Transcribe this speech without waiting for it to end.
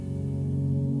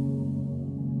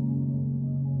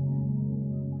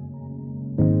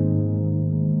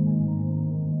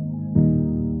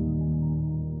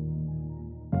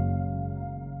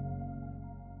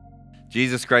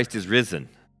Jesus Christ is risen.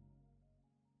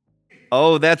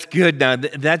 Oh, that's good. Now,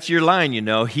 that's your line, you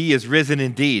know. He is risen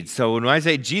indeed. So when I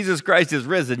say Jesus Christ is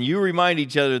risen, you remind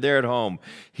each other there at home,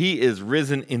 he is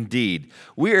risen indeed.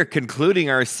 We are concluding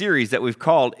our series that we've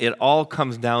called It All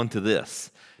Comes Down to This.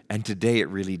 And today it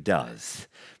really does.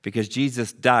 Because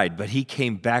Jesus died, but he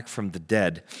came back from the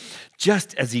dead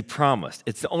just as he promised.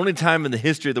 It's the only time in the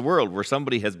history of the world where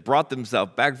somebody has brought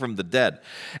themselves back from the dead.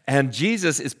 And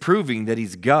Jesus is proving that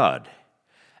he's God.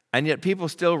 And yet people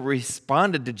still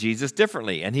responded to Jesus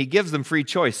differently, and he gives them free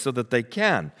choice so that they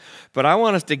can. But I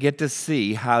want us to get to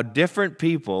see how different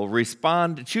people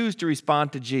choose to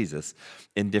respond to Jesus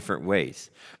in different ways.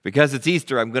 Because it's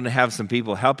Easter, I'm going to have some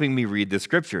people helping me read the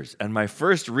scriptures. And my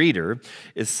first reader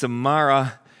is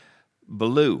Samara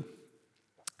Baloo.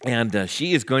 And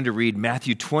she is going to read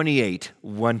Matthew 28,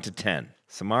 1-10.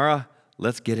 Samara,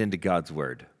 let's get into God's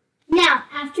word. Now,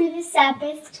 after the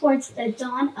Sabbath, towards the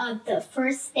dawn of the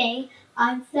first day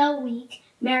of the week,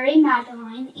 Mary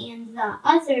Magdalene and the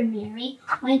other Mary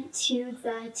went to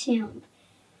the tomb.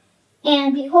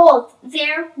 And behold,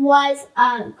 there was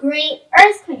a great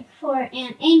earthquake, for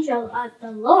an angel of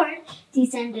the Lord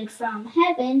descended from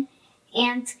heaven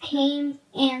and came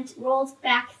and rolled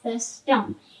back the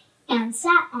stone and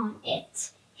sat on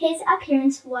it. His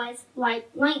appearance was like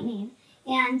lightning,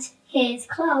 and his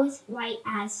clothes white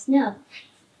as snow.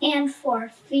 And for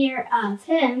fear of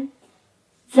him,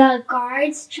 the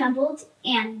guards trembled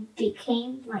and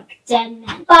became like dead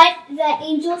men. But the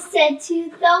angel said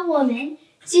to the woman,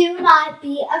 "Do not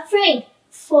be afraid,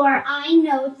 for I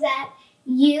know that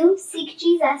you seek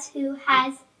Jesus who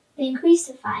has been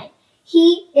crucified.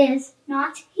 He is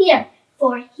not here,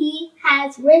 for he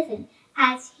has risen,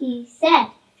 as he said.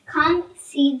 Come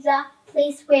see the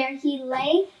place where he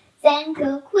lay. Then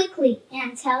go quickly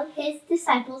and tell his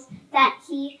disciples that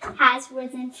he has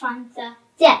risen from the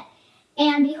dead.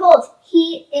 And behold,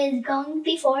 he is going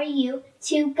before you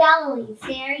to Galilee.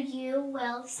 There you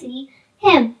will see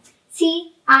him.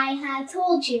 See, I have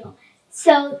told you."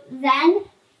 So then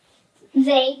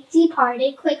they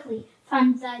departed quickly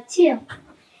from the tomb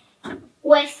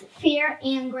with fear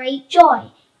and great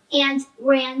joy, and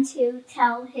ran to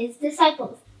tell his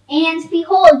disciples. And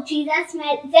behold, Jesus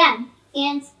met them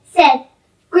and said,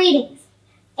 "Greetings."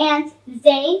 And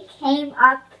they came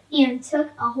up and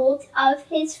took a hold of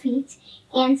his feet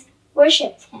and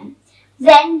worshipped him.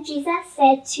 Then Jesus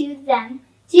said to them,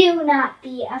 "Do not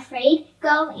be afraid.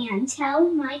 Go and tell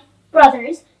my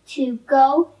brothers to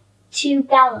go to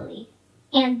Galilee,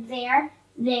 and there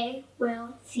they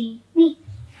will see me."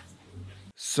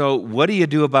 So what do you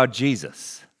do about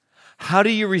Jesus? How do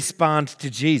you respond to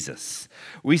Jesus?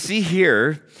 We see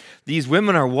here these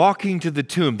women are walking to the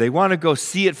tomb. They want to go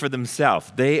see it for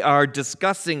themselves. They are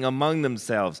discussing among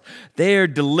themselves. They are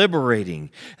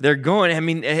deliberating. They are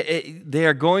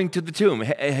going to the tomb.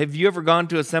 Have you ever gone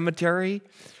to a cemetery?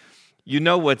 You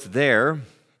know what's there.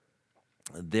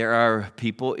 There are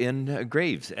people in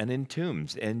graves and in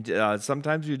tombs, and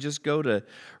sometimes you just go to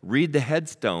read the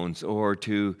headstones or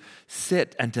to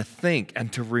sit and to think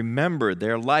and to remember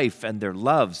their life and their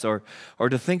loves, or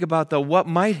to think about the what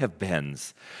might have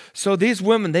beens. So these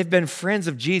women, they've been friends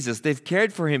of Jesus. They've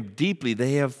cared for him deeply.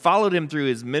 They have followed him through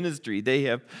his ministry. They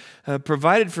have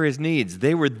provided for his needs.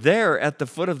 They were there at the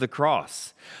foot of the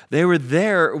cross. They were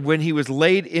there when he was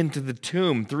laid into the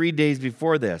tomb 3 days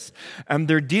before this. And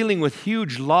they're dealing with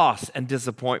huge loss and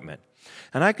disappointment.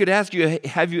 And I could ask you,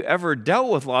 have you ever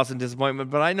dealt with loss and disappointment?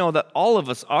 But I know that all of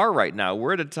us are right now.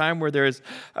 We're at a time where there's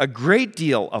a great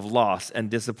deal of loss and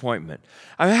disappointment.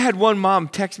 I had one mom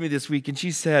text me this week, and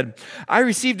she said, "I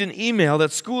received an email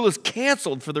that school is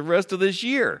canceled for the rest of this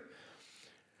year.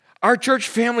 Our church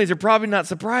families are probably not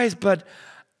surprised, but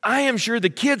I am sure the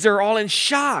kids are all in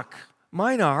shock."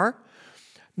 Mine are.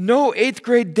 No 8th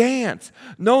grade dance,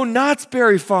 no Knott's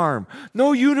Berry Farm,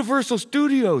 no Universal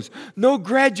Studios, no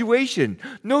graduation,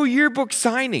 no yearbook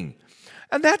signing.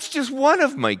 And that's just one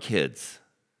of my kids.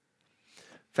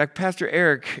 In fact, Pastor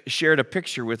Eric shared a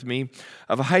picture with me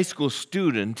of a high school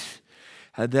student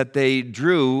that they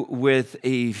drew with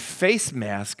a face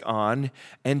mask on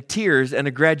and tears and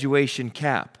a graduation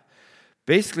cap,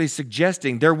 basically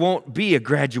suggesting there won't be a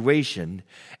graduation,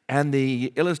 and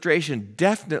the illustration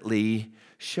definitely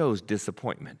shows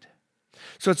disappointment.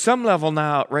 So at some level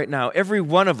now, right now, every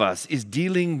one of us is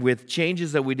dealing with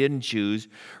changes that we didn't choose,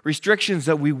 restrictions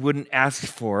that we wouldn't ask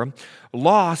for,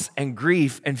 loss and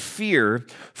grief and fear,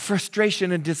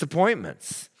 frustration and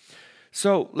disappointments.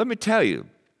 So let me tell you,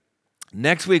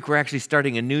 next week we're actually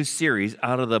starting a new series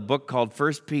out of the book called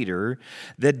 1 Peter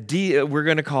that we're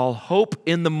going to call Hope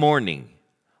in the Morning.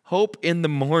 Hope in the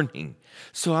Morning.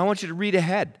 So I want you to read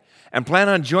ahead and plan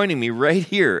on joining me right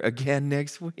here again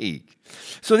next week.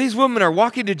 So these women are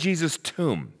walking to Jesus'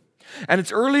 tomb, and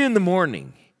it's early in the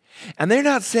morning, and they're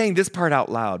not saying this part out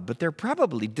loud, but they're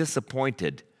probably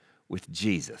disappointed with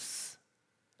Jesus.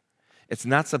 It's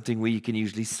not something we can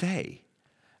usually say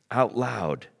out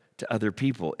loud to other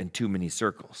people in too many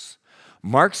circles.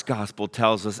 Mark's gospel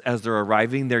tells us as they're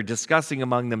arriving, they're discussing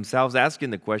among themselves, asking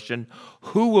the question,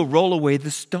 who will roll away the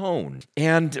stone?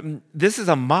 And this is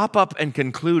a mop up and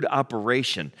conclude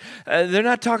operation. They're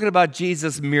not talking about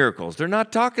Jesus' miracles. They're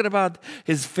not talking about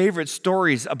his favorite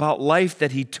stories about life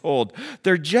that he told.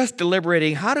 They're just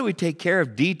deliberating, how do we take care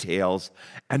of details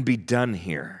and be done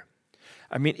here?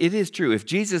 I mean, it is true. If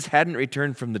Jesus hadn't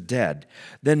returned from the dead,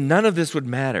 then none of this would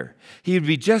matter. He would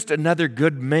be just another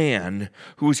good man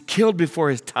who was killed before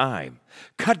his time,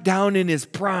 cut down in his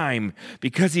prime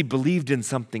because he believed in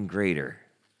something greater.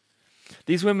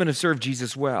 These women have served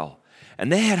Jesus well,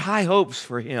 and they had high hopes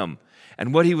for him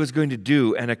and what he was going to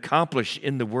do and accomplish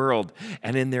in the world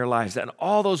and in their lives. And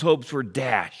all those hopes were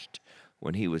dashed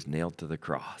when he was nailed to the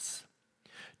cross.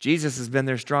 Jesus has been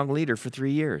their strong leader for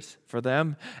 3 years, for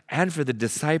them and for the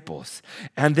disciples.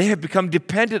 And they have become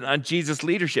dependent on Jesus'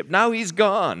 leadership. Now he's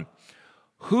gone.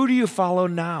 Who do you follow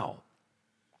now?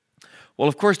 Well,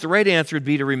 of course, the right answer would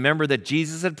be to remember that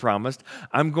Jesus had promised,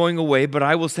 I'm going away, but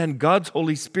I will send God's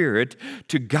Holy Spirit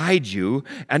to guide you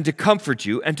and to comfort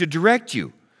you and to direct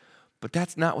you. But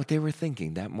that's not what they were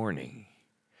thinking that morning.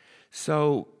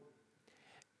 So,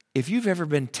 if you've ever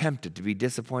been tempted to be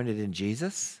disappointed in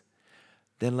Jesus,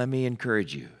 then let me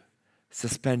encourage you,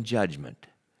 suspend judgment.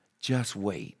 Just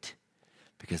wait,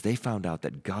 because they found out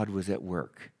that God was at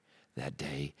work that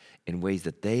day in ways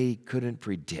that they couldn't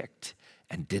predict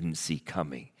and didn't see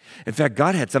coming. In fact,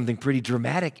 God had something pretty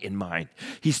dramatic in mind.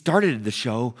 He started the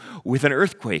show with an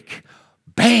earthquake.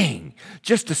 Bang!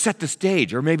 Just to set the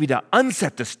stage, or maybe to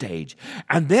unset the stage.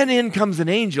 And then in comes an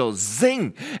angel,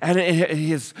 zing! And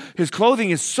his clothing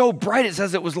is so bright, it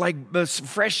says it was like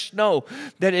fresh snow,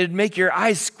 that it'd make your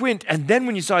eyes squint. And then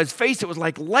when you saw his face, it was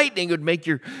like lightning. It would make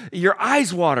your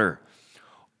eyes water.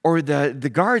 Or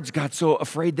the guards got so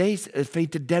afraid they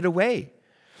fainted dead away.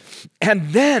 And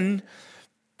then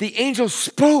the angel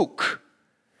spoke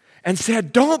and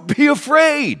said, don't be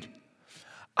afraid.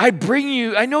 I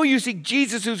know you seek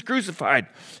Jesus who's crucified.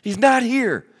 He's not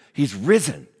here. He's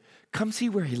risen. Come see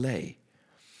where he lay.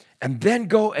 And then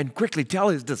go and quickly tell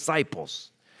his disciples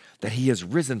that he has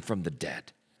risen from the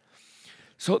dead.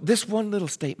 So this one little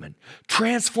statement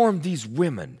transformed these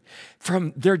women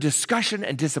from their discussion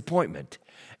and disappointment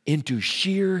into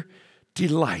sheer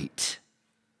delight.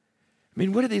 I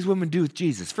mean, what did these women do with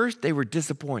Jesus? First, they were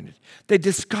disappointed. They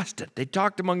discussed it. They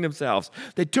talked among themselves.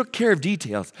 They took care of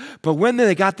details. But when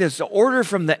they got this order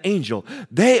from the angel,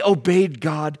 they obeyed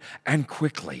God and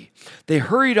quickly. They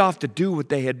hurried off to do what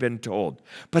they had been told.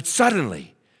 But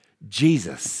suddenly,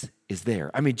 Jesus is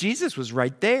there. I mean, Jesus was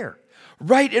right there,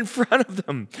 right in front of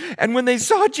them. And when they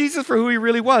saw Jesus for who he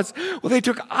really was, well, they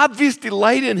took obvious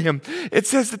delight in him. It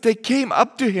says that they came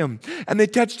up to him and they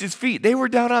touched his feet. They were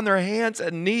down on their hands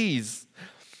and knees,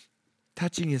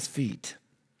 touching his feet,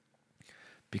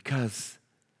 because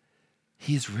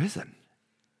he is risen.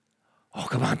 Oh,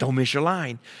 come on, don't miss your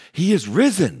line. He is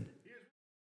risen.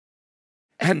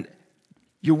 And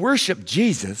you worship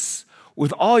Jesus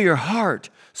with all your heart,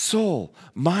 soul,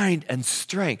 mind, and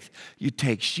strength. You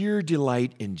take sheer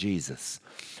delight in Jesus.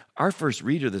 Our first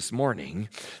reader this morning,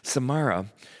 Samara,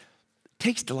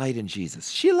 takes delight in Jesus.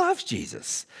 She loves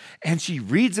Jesus. And she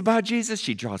reads about Jesus.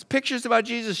 She draws pictures about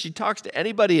Jesus. She talks to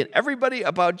anybody and everybody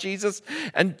about Jesus.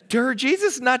 And to her,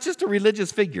 Jesus is not just a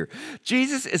religious figure.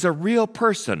 Jesus is a real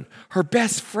person, her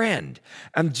best friend.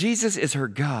 And Jesus is her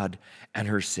God and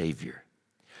her Savior.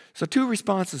 So 2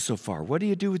 responses so far. What do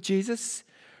you do with Jesus?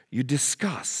 You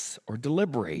discuss or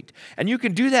deliberate. And you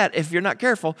can do that, if you're not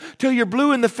careful, till you're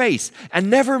blue in the face and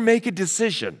never make a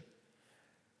decision.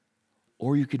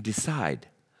 Or you can decide,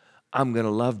 I'm going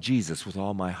to love Jesus with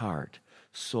all my heart,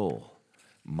 soul,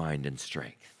 mind, and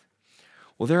strength.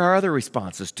 Well, there are other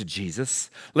responses to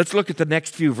Jesus. Let's look at the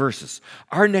next few verses.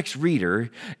 Our next reader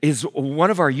is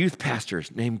one of our youth pastors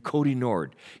named Cody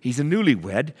Nord. He's a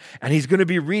newlywed, and he's going to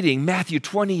be reading Matthew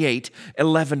 28,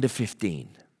 11 to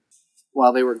 15.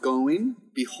 While they were going,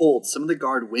 behold, some of the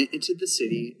guard went into the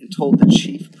city and told the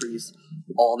chief priests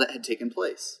all that had taken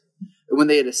place. And when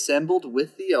they had assembled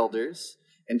with the elders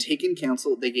and taken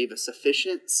counsel, they gave a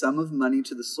sufficient sum of money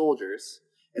to the soldiers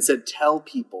and said, tell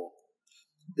people,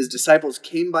 his disciples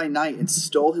came by night and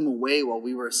stole him away while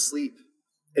we were asleep.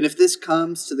 And if this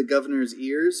comes to the governor's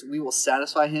ears, we will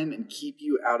satisfy him and keep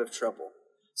you out of trouble.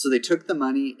 So they took the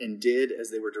money and did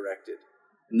as they were directed.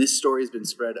 And this story has been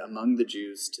spread among the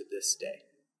Jews to this day.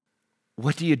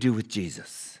 What do you do with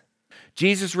Jesus?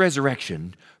 Jesus'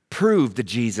 resurrection proved that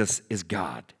Jesus is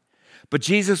God. But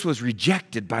Jesus was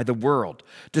rejected by the world,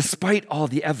 despite all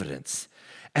the evidence.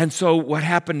 And so what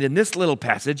happened in this little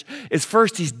passage is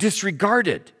first he's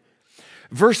disregarded.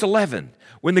 Verse 11,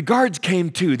 when the guards came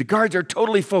to, the guards are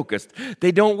totally focused.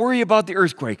 They don't worry about the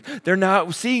earthquake. They're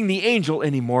not seeing the angel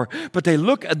anymore, but they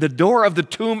look at the door of the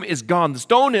tomb is gone. The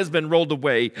stone has been rolled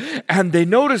away, and they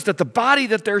notice that the body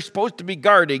that they're supposed to be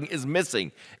guarding is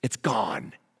missing. It's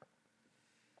gone.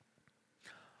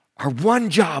 Our one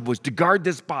job was to guard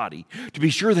this body, to be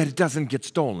sure that it doesn't get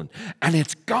stolen, and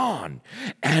it's gone.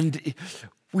 And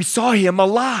we saw him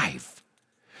alive.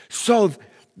 So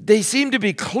they seem to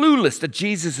be clueless that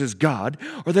Jesus is God,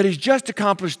 or that he's just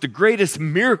accomplished the greatest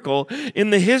miracle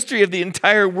in the history of the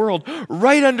entire world,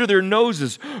 right under their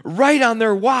noses, right on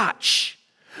their watch.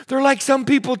 They're like some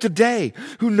people today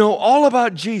who know all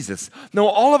about Jesus, know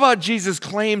all about Jesus'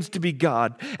 claims to be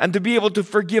God and to be able to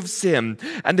forgive sin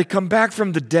and to come back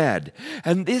from the dead.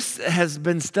 And this has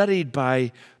been studied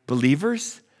by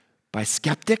believers, by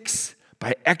skeptics,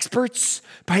 by experts,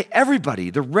 by everybody.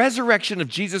 The resurrection of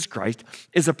Jesus Christ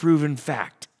is a proven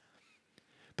fact.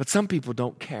 But some people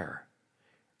don't care,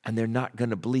 and they're not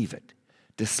going to believe it,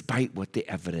 despite what the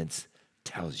evidence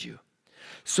tells you.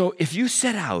 So if you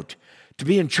set out to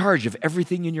be in charge of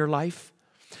everything in your life,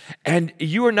 and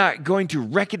you are not going to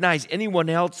recognize anyone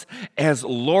else as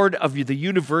Lord of the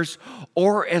universe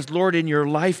or as Lord in your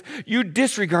life, you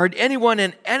disregard anyone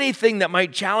and anything that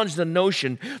might challenge the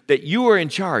notion that you are in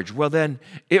charge, well then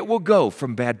it will go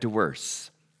from bad to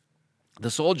worse. The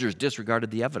soldiers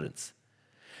disregarded the evidence,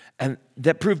 and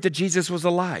that proved that Jesus was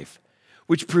alive,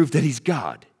 which proved that he's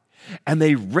God. And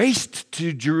they raced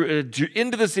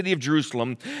into the city of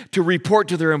Jerusalem to report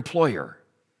to their employer.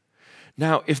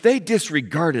 Now, if they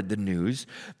disregarded the news,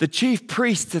 the chief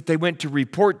priests that they went to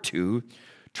report to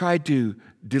tried to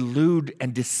delude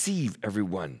and deceive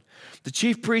everyone. The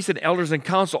chief priests and elders and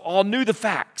council all knew the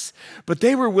facts, but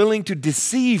they were willing to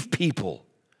deceive people,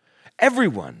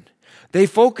 everyone. They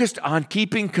focused on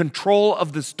keeping control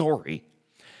of the story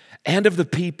and of the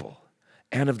people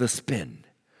and of the spin.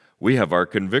 We have our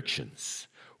convictions.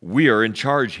 We are in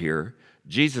charge here.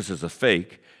 Jesus is a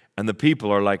fake, and the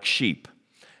people are like sheep.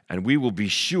 And we will be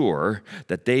sure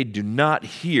that they do not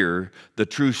hear the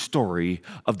true story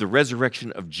of the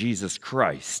resurrection of Jesus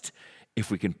Christ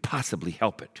if we can possibly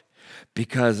help it,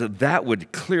 because that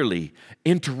would clearly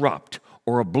interrupt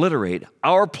or obliterate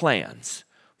our plans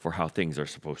for how things are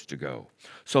supposed to go.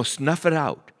 So snuff it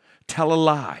out. Tell a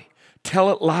lie.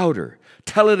 Tell it louder.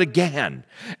 Tell it again.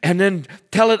 And then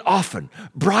tell it often.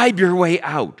 Bribe your way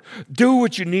out. Do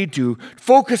what you need to.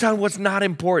 Focus on what's not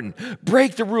important.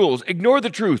 Break the rules. Ignore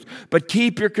the truth. But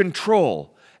keep your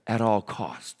control at all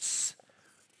costs.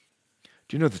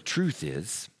 Do you know the truth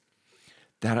is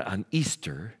that on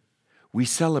Easter, we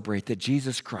celebrate that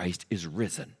Jesus Christ is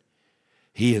risen.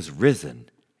 He is risen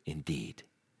indeed.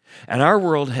 And our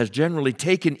world has generally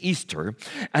taken Easter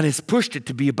and has pushed it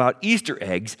to be about Easter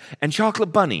eggs and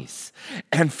chocolate bunnies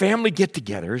and family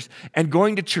get-togethers and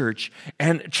going to church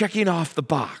and checking off the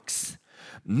box.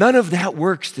 None of that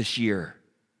works this year.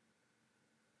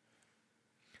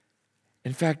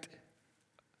 In fact,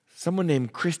 someone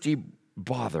named Christy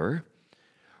Bother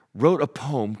wrote a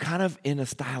poem kind of in a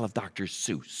style of Dr.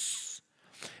 Seuss.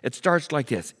 It starts like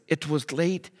this. It was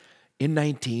late in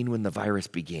 19 when the virus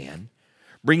began,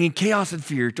 bringing chaos and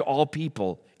fear to all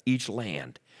people, each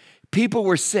land. People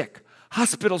were sick,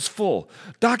 hospitals full,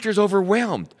 doctors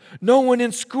overwhelmed, no one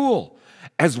in school.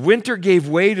 As winter gave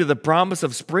way to the promise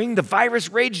of spring, the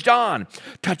virus raged on,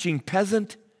 touching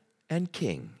peasant and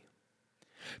king.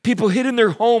 People hid in their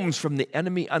homes from the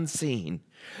enemy unseen.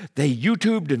 They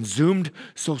YouTubed and Zoomed,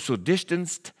 social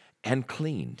distanced and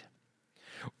cleaned.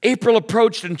 April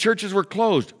approached and churches were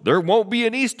closed. There won't be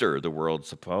an Easter, the world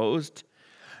supposed.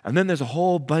 And then there's a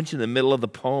whole bunch in the middle of the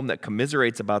poem that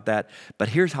commiserates about that. But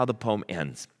here's how the poem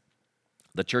ends.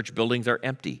 The church buildings are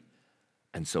empty,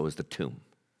 and so is the tomb.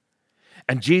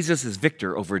 And Jesus is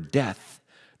victor over death,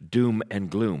 doom,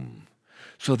 and gloom.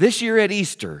 So this year at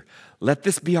Easter, let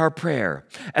this be our prayer.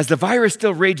 As the virus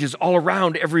still rages all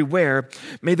around everywhere,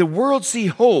 may the world see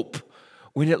hope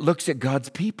when it looks at God's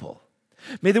people.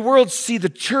 May the world see the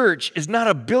church is not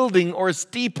a building or a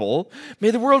steeple. May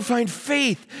the world find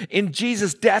faith in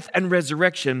Jesus' death and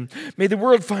resurrection. May the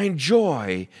world find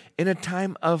joy in a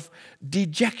time of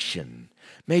dejection.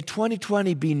 May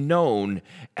 2020 be known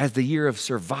as the year of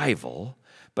survival.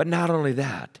 But not only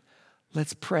that,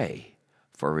 let's pray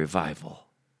for revival.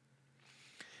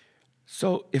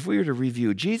 So if we were to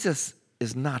review, Jesus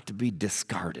is not to be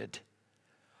discarded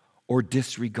or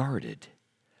disregarded.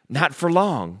 Not for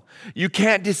long. You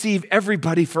can't deceive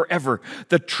everybody forever.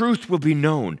 The truth will be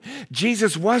known.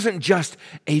 Jesus wasn't just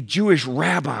a Jewish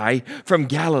rabbi from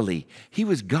Galilee. He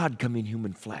was God come in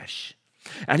human flesh.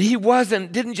 And he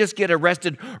didn't just get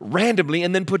arrested randomly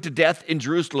and then put to death in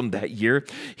Jerusalem that year.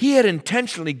 He had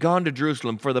intentionally gone to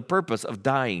Jerusalem for the purpose of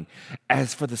dying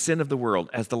as for the sin of the world,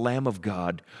 as the Lamb of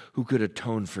God who could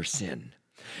atone for sin.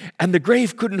 And the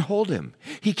grave couldn't hold him.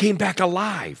 He came back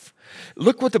alive.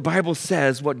 Look what the Bible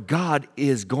says, what God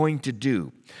is going to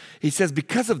do. He says,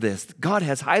 because of this, God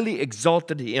has highly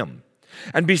exalted him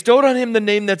and bestowed on him the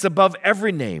name that's above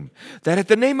every name, that at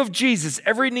the name of Jesus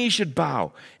every knee should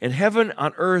bow in heaven,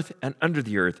 on earth, and under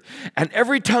the earth, and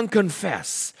every tongue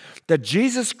confess that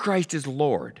Jesus Christ is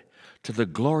Lord, to the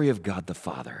glory of God the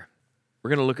Father. We're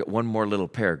going to look at one more little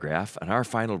paragraph, and our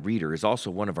final reader is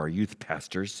also one of our youth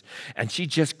pastors, and she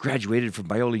just graduated from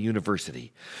Biola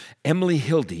University. Emily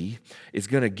Hildy is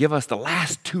going to give us the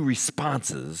last two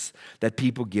responses that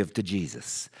people give to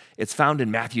Jesus. It's found in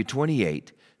Matthew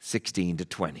 28, 16 to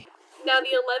 20. Now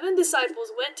the 11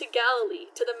 disciples went to Galilee,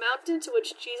 to the mountain to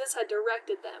which Jesus had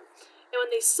directed them. And when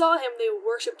they saw him, they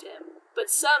worshipped him, but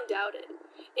some doubted.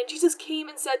 And Jesus came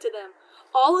and said to them,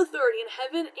 all authority in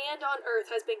heaven and on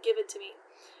earth has been given to me.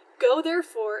 Go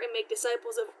therefore and make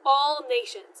disciples of all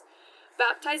nations,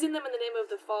 baptizing them in the name of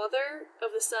the Father,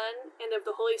 of the Son, and of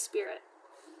the Holy Spirit,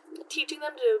 teaching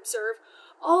them to observe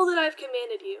all that I have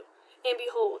commanded you. And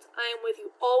behold, I am with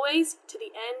you always to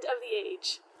the end of the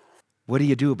age. What do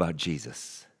you do about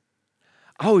Jesus?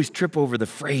 I always trip over the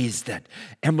phrase that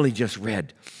Emily just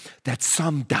read, that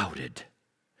some doubted.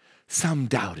 Some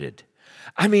doubted.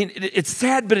 I mean, it's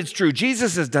sad, but it's true.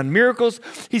 Jesus has done miracles.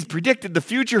 He's predicted the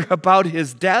future about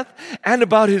his death and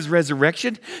about his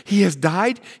resurrection. He has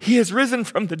died. He has risen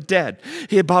from the dead.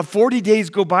 About 40 days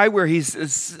go by where he's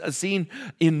seen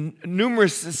in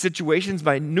numerous situations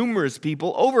by numerous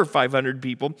people, over 500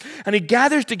 people, and he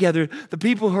gathers together the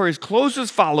people who are his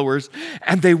closest followers,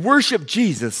 and they worship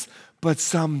Jesus, but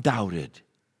some doubted.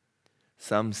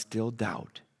 Some still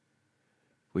doubt,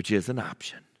 which is an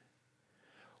option.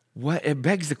 It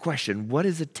begs the question, what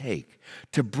does it take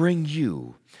to bring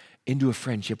you into a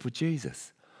friendship with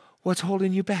Jesus? What's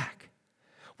holding you back?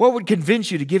 What would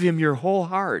convince you to give him your whole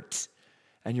heart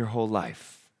and your whole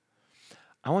life?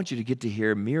 I want you to get to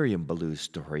hear Miriam Ballou's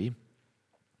story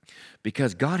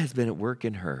because God has been at work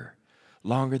in her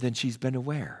longer than she's been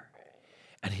aware.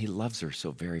 And he loves her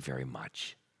so very, very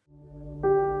much.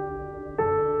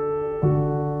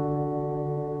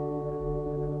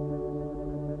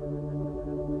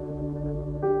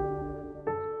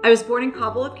 I was born in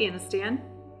Kabul, Afghanistan,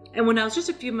 and when I was just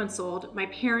a few months old, my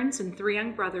parents and 3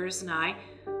 young brothers and I,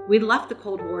 we left the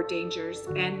Cold War dangers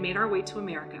and made our way to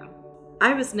America.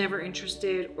 I was never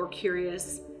interested or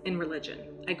curious in religion.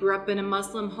 I grew up in a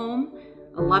Muslim home,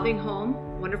 a loving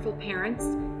home, wonderful parents,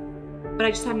 but I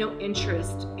just had no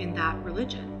interest in that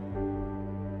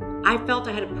religion. I felt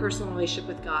I had a personal relationship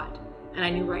with God, and I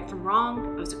knew right from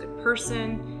wrong. I was a good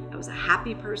person. I was a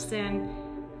happy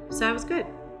person, so I was good.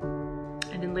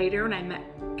 And then later when I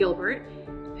met Gilbert,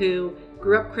 who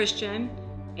grew up Christian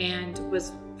and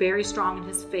was very strong in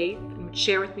his faith and would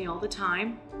share with me all the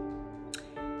time,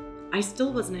 I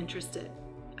still wasn't interested.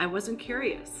 I wasn't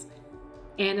curious.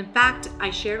 And in fact, I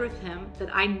shared with him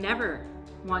that I never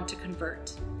want to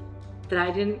convert, that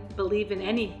I didn't believe in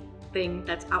anything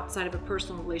that's outside of a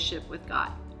personal relationship with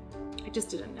God. I just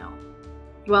didn't know.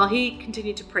 Well, he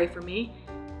continued to pray for me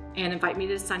and invite me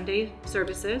to Sunday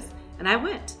services, and I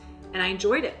went. And I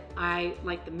enjoyed it. I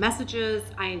liked the messages.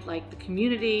 I liked the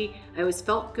community. I always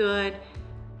felt good.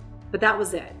 But that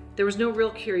was it. There was no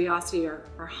real curiosity or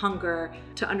hunger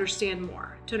to understand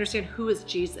more, to understand who is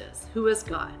Jesus, who is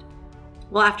God.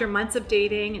 Well, after months of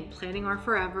dating and planning our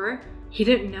forever, he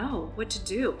didn't know what to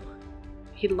do.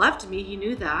 He loved me, he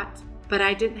knew that, but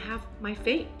I didn't have my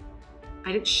faith.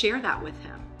 I didn't share that with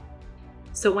him.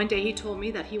 So one day he told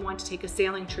me that he wanted to take a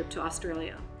sailing trip to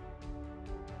Australia.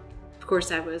 Of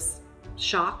course, I was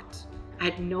shocked. I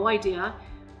had no idea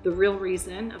the real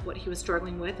reason of what he was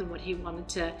struggling with and what he wanted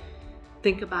to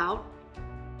think about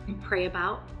and pray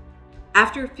about.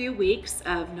 After a few weeks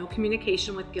of no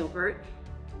communication with Gilbert,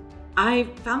 I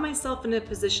found myself in a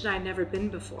position I'd never been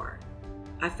before.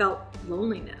 I felt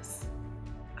loneliness.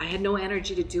 I had no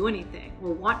energy to do anything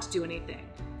or want to do anything.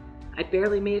 I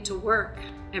barely made it to work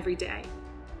every day,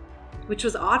 which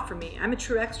was odd for me. I'm a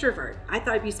true extrovert. I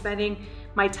thought I'd be spending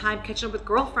my time catching up with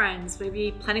girlfriends,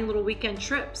 maybe planning little weekend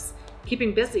trips,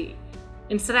 keeping busy.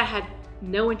 Instead, I had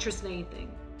no interest in anything.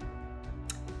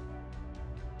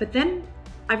 But then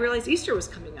I realized Easter was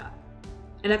coming up.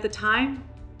 And at the time,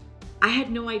 I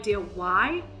had no idea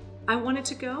why I wanted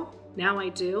to go. Now I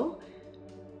do.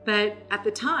 But at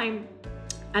the time,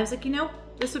 I was like,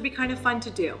 this would be kind of fun to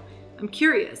do. I'm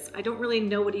curious. I don't really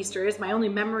know what Easter is. My only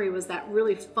memory was that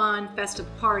really fun, festive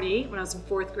party when I was in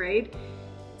 4th grade.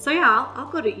 So yeah, I'll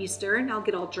go to Easter and I'll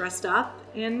get all dressed up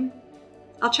and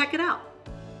I'll check it out.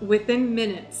 Within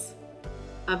minutes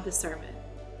of the sermon,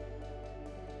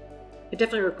 I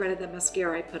definitely regretted that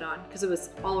mascara I put on because it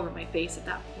was all over my face at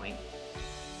that point.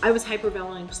 I was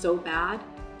hyperventilating so bad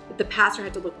that the pastor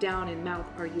had to look down and mouth,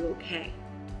 "Are you okay?"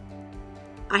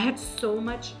 I had so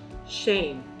much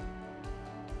shame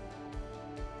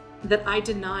that I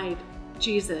denied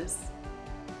Jesus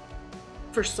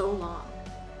for so long.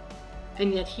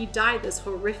 And yet he died this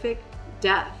horrific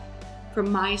death for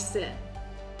my sin,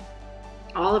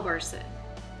 all of our sin.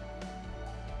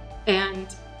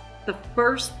 And the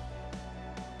first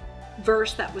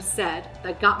verse that was said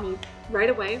that got me right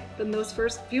away from those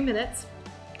first few minutes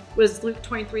was Luke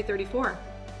 23:34.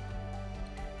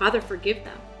 Father, forgive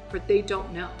them, for they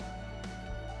don't know.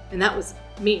 And that was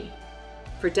me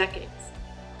for decades.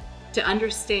 To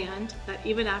understand that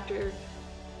even after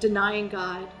denying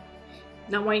God,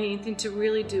 not wanting anything to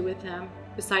really do with him,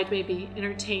 besides maybe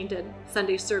entertained at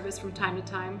Sunday service from time to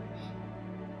time,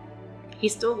 he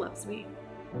still loves me.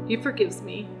 He forgives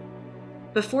me.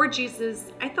 Before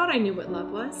Jesus, I thought I knew what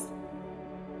love was.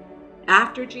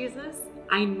 After Jesus,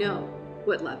 I know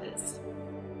what love is.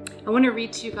 I want to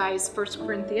read to you guys 1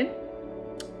 Corinthians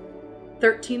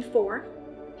 13:4.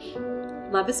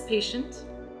 Love is patient.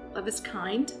 Love is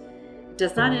kind. It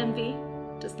does not envy.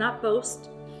 Does not boast.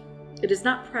 It is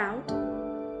not proud.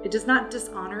 It does not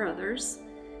dishonor others.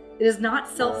 It is not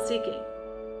self-seeking.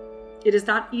 It is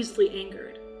not easily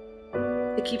angered.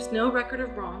 It keeps no record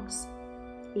of wrongs.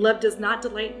 Love does not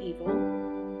delight in evil,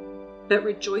 but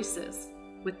rejoices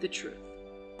with the truth.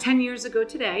 10 years ago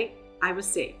today, I was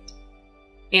saved,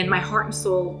 and my heart and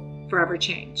soul forever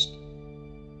changed.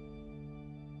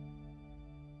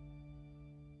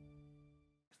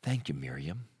 Thank you,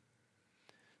 Miriam.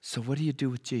 So what do you do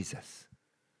with Jesus?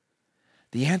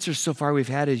 The answer so far we've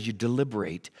had is you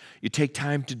deliberate, you take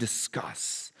time to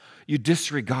discuss, you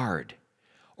disregard,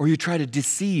 or you try to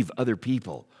deceive other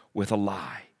people with a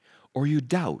lie, or you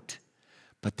doubt.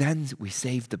 But then we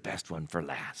save the best one for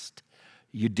last.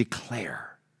 You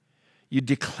declare. You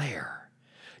declare.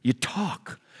 You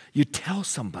talk. You tell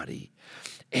somebody.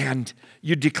 And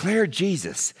you declare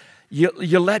Jesus.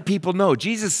 You let people know.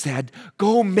 Jesus said,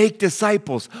 go make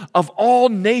disciples of all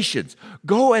nations.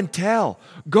 Go and tell.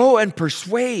 Go and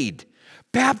persuade.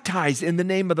 Baptize in the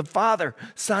name of the Father,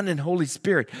 Son, and Holy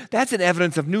Spirit. That's an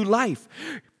evidence of new life.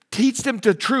 Teach them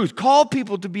the truth. Call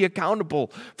people to be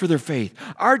accountable for their faith.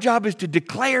 Our job is to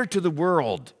declare to the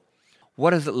world. What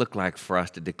does it look like for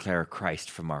us to declare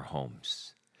Christ from our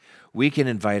homes? We can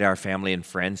invite our family and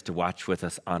friends to watch with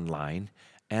us online,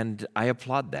 and I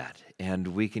applaud that. And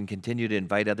we can continue to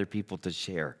invite other people to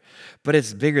share. But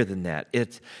it's bigger than that.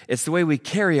 It's the way we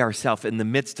carry ourselves in the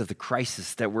midst of the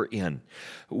crisis that we're in.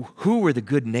 Who were the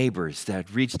good neighbors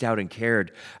that reached out and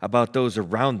cared about those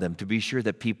around them to be sure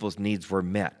that people's needs were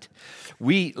met?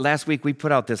 Last week, we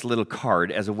put out this little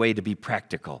card as a way to be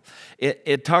practical.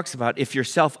 It talks about if you're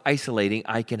self-isolating,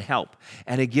 I can help.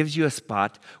 And it gives you a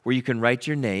spot where you can write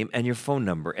your name and your phone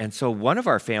number. And so one of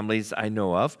our families I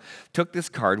know of took this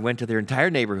card, went to their entire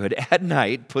neighborhood at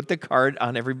night, put the card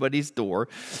on everybody's door,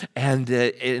 and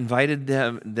invited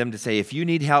them to say, if you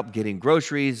need help getting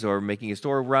groceries or making a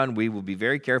store run, we will be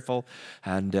very careful,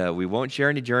 and we won't share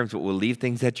any germs, but we'll leave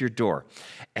things at your door.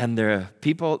 And the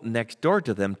people next door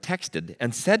to them texted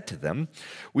and said to them,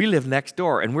 we live next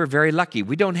door, and we're very lucky.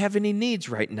 We don't have any needs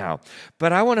right now,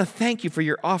 but I want to thank you for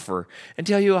your offer and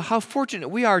tell you how fortunate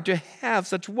we are to have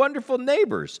such wonderful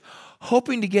neighbors,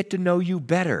 hoping to get to know you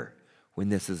better when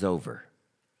this is over.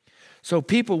 So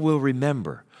people will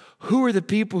remember who are the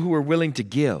people who were willing to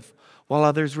give while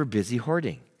others were busy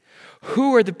hoarding.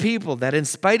 Who are the people that, in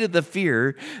spite of the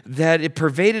fear that it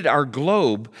pervaded our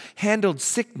globe, handled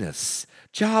sickness,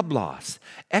 job loss,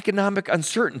 economic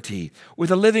uncertainty with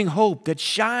a living hope that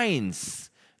shines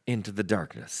into the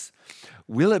darkness?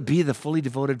 Will it be the fully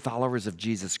devoted followers of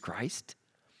Jesus Christ?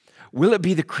 Will it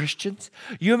be the Christians?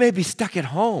 You may be stuck at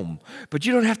home, but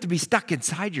you don't have to be stuck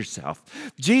inside yourself.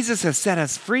 Jesus has set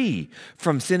us free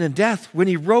from sin and death when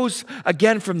he rose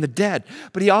again from the dead,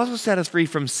 but he also set us free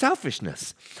from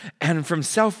selfishness and from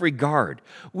self-regard.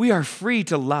 We are free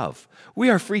to love. We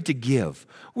are free to give.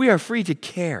 We are free to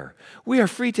care. We are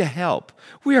free to help.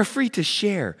 We are free to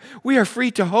share. We are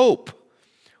free to hope.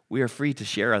 We are free to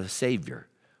share our Savior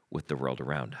with the world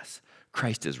around us.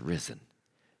 Christ is risen.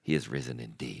 He is risen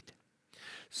indeed.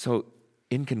 So,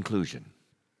 in conclusion,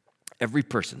 every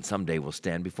person someday will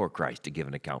stand before Christ to give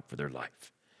an account for their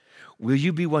life. Will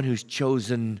you be one who's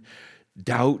chosen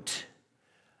doubt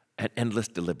and endless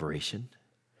deliberation?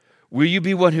 Will you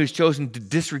be one who's chosen to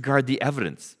disregard the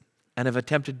evidence and have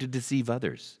attempted to deceive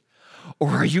others? Or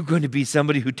are you going to be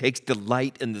somebody who takes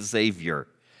delight in the Savior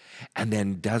and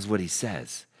then does what he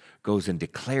says, goes and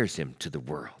declares him to the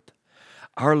world?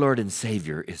 Our Lord and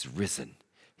Savior is risen.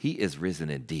 He is risen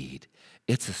indeed.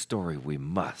 It's a story we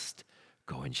must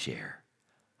go and share.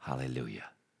 Hallelujah.